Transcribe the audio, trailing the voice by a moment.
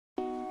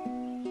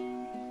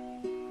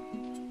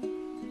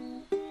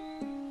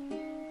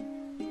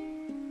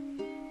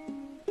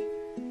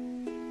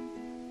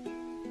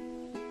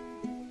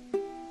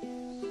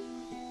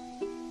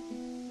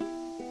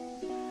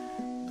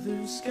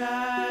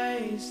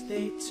skies,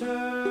 they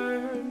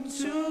turn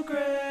to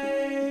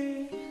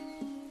gray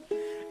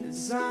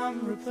as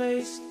I'm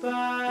replaced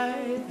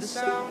by the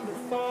sound of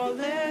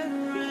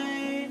falling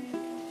rain.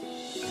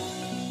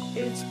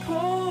 It's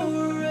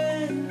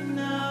pouring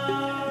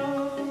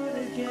out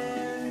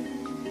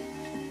again.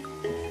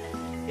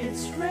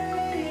 It's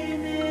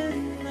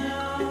raining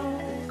now.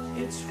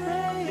 It's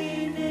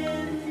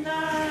raining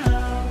now.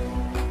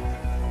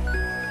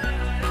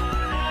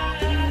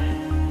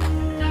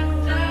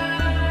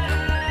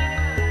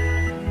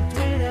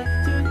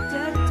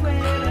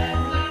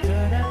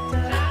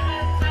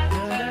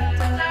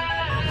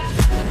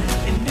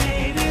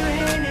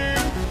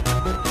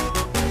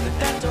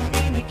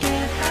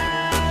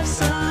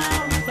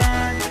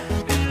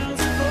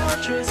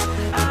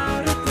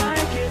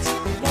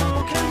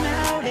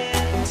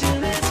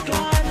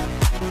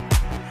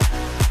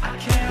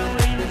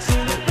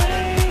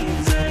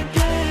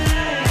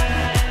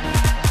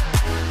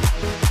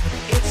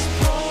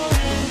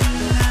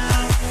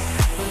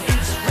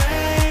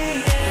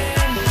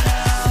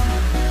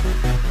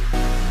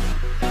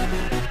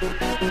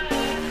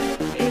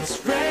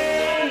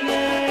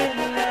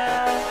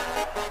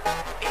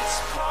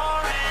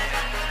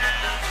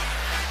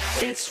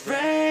 It's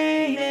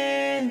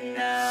raining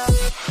now.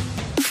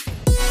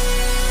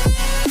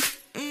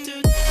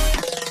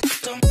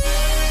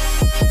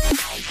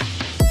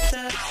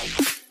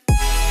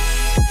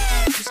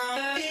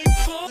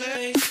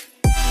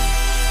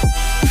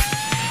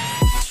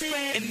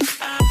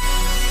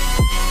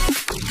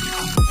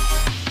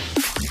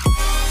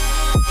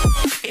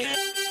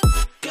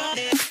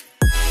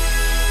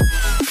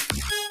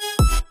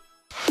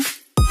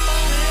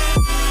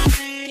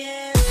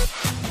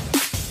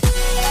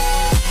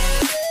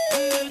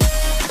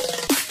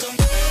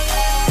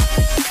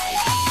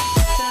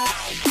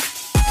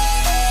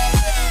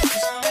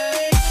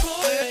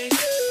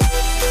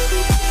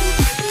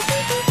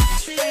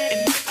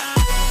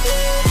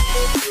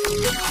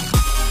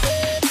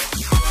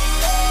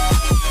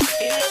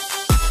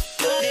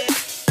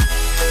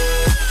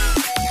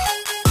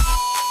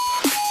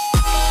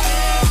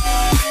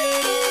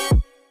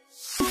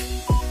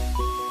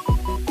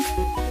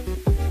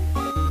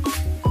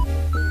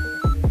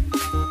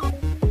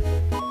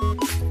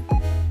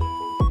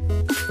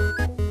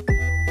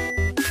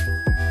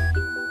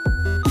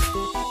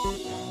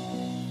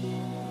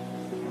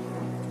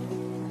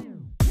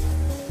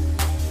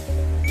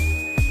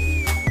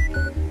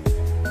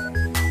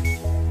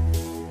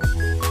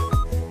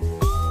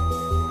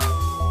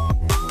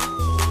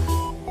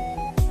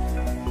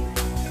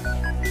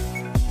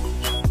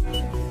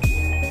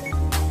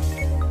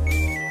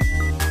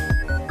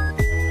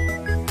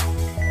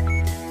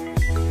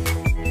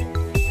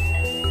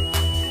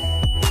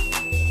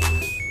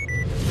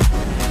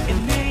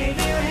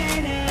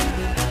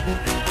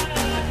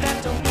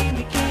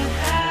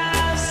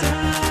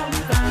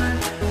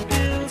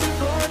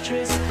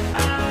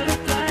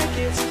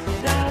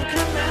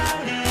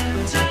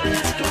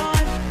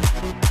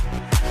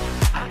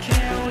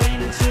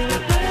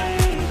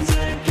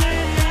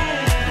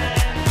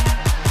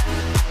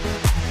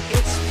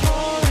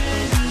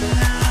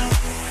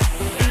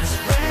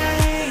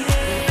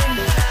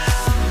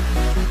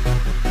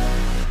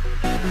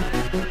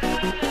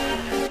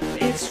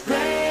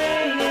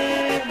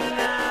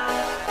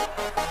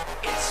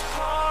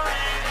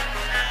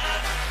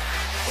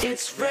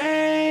 It's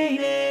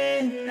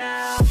raining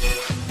now.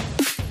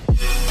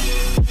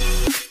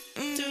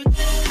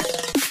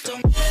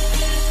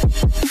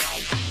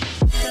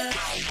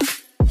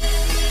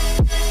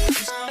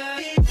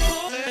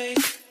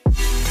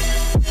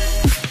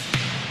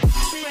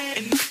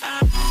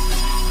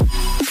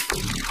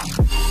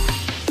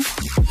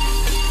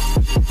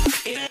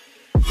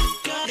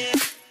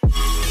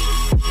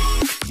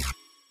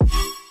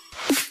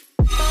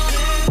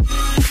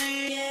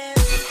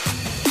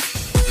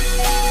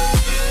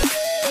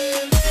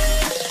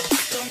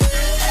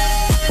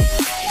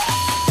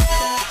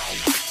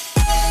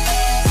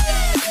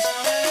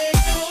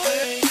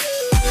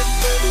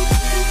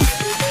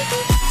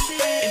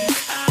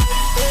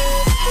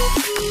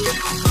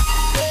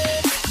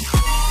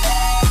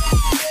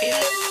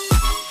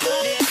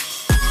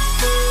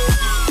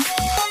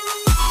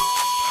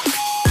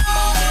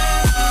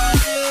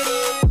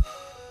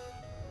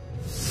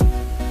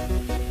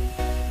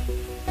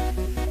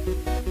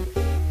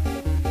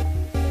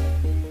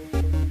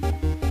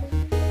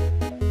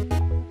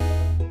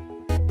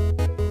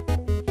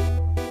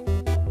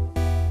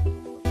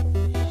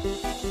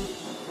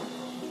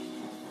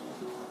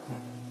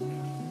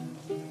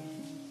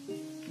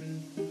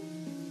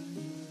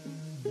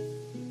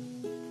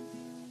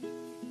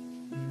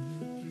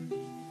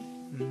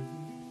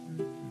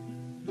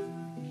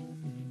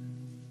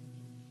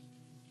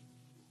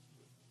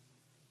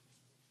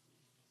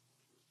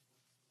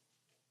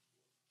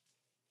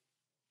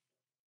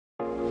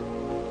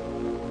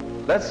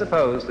 Let's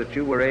suppose that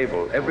you were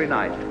able every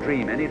night to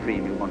dream any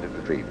dream you wanted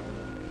to dream.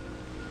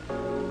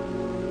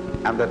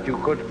 And that you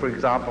could, for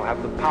example,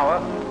 have the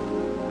power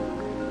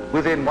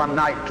within one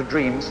night to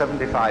dream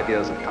 75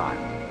 years of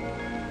time.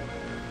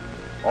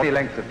 or the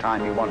length of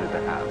time you wanted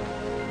to have.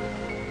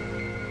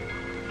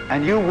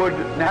 And you would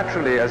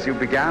naturally, as you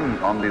began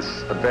on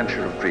this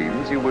adventure of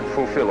dreams, you would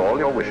fulfill all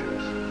your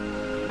wishes.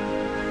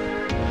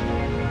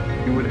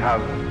 You would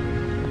have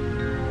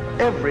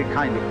every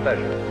kind of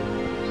pleasure.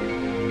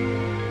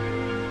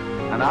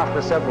 And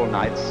after several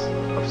nights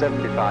of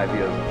 75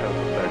 years of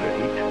total pleasure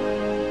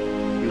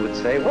each, you would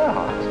say, well,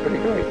 that's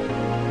pretty great.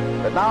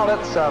 But now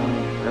let's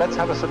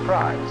have a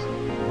surprise.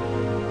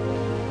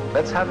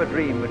 Let's have a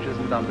dream which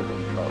isn't under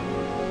control.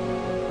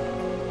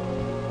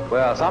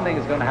 Well, something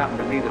is going to happen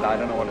to me that I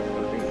don't know what it's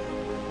going to be.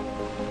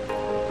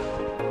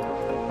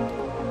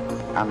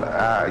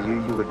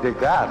 And you would dig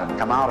that and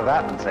come out of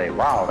that and say,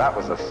 wow, that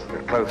was a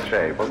close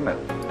shave, wasn't it?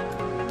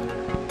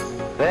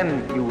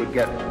 Then you would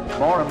get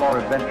more and more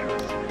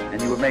adventurous,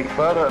 and you would make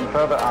further and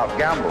further out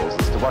gambles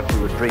as to what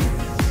you would dream.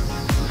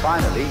 And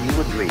finally, you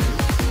would dream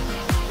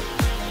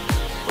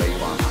where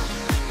you are now.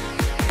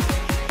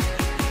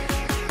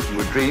 You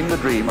would dream the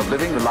dream of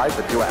living the life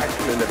that you are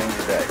actually living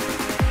today.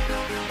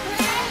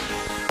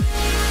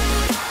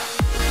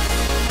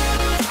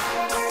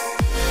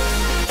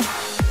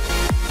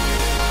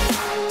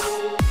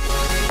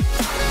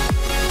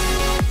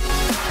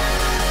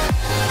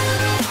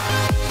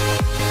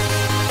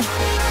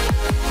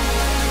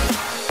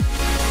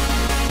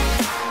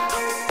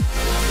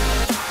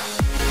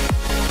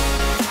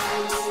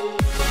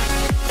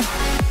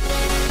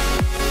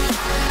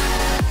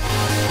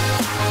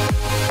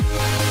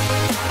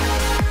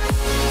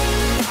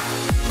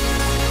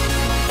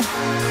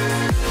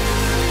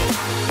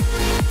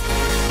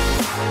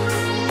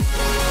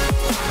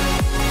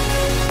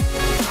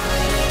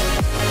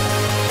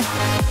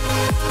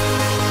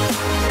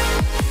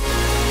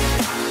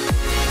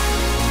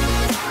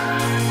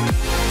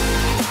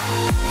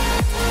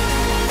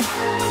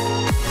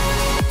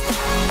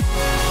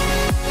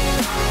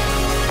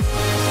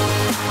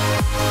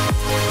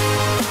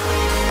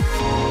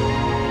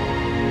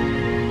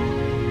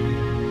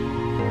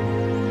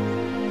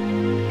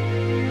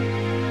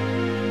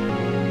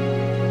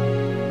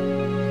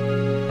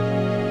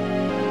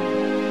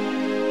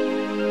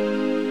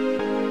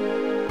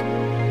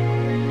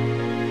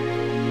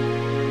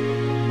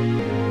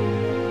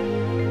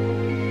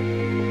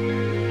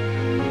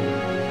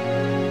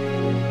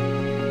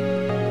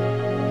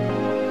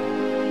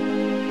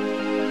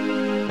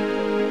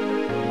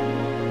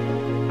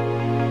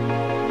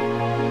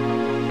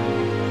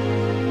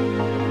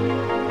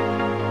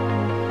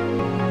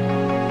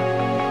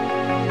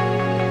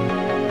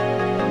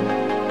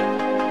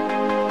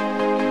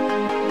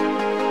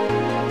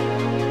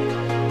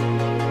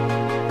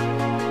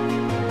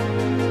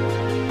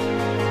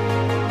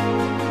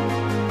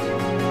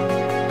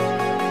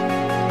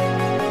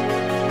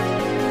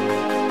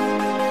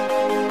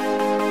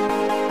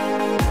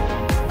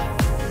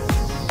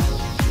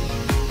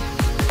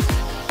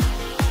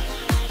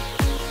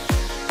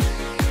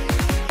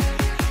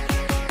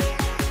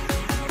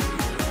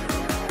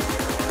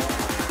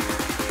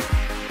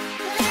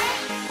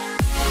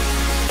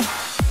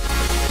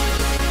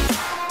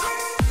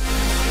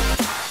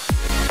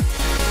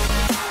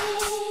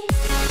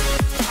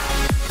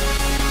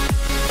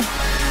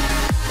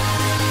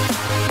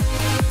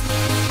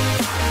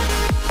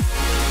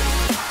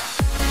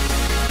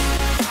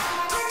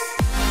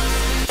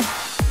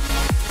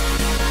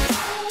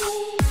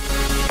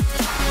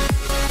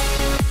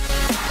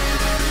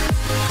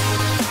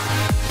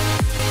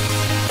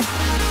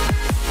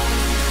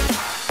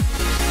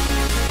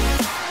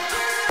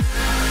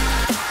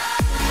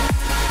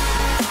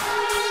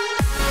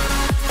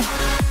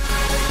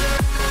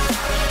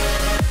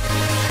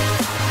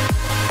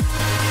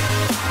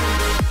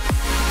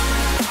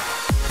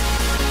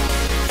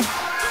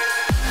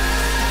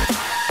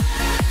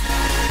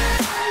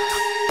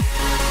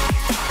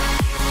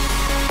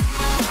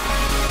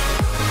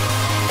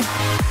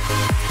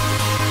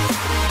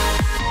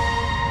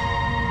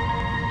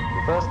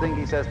 Thing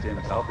he says to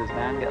himself is,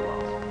 man, get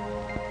lost.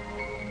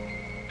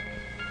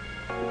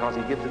 Because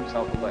he gives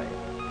himself away.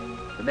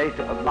 The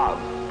nature of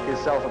love is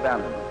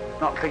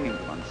self-abandonment, not clinging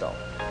to oneself.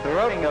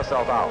 Throwing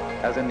yourself out,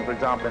 as in, for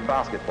example, in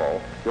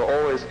basketball, you're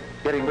always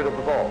getting rid of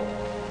the ball.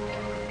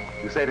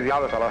 You say to the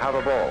other fellow, have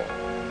a ball.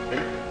 See?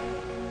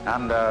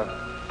 And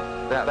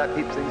that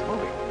keeps things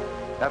moving.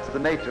 That's the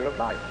nature of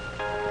life.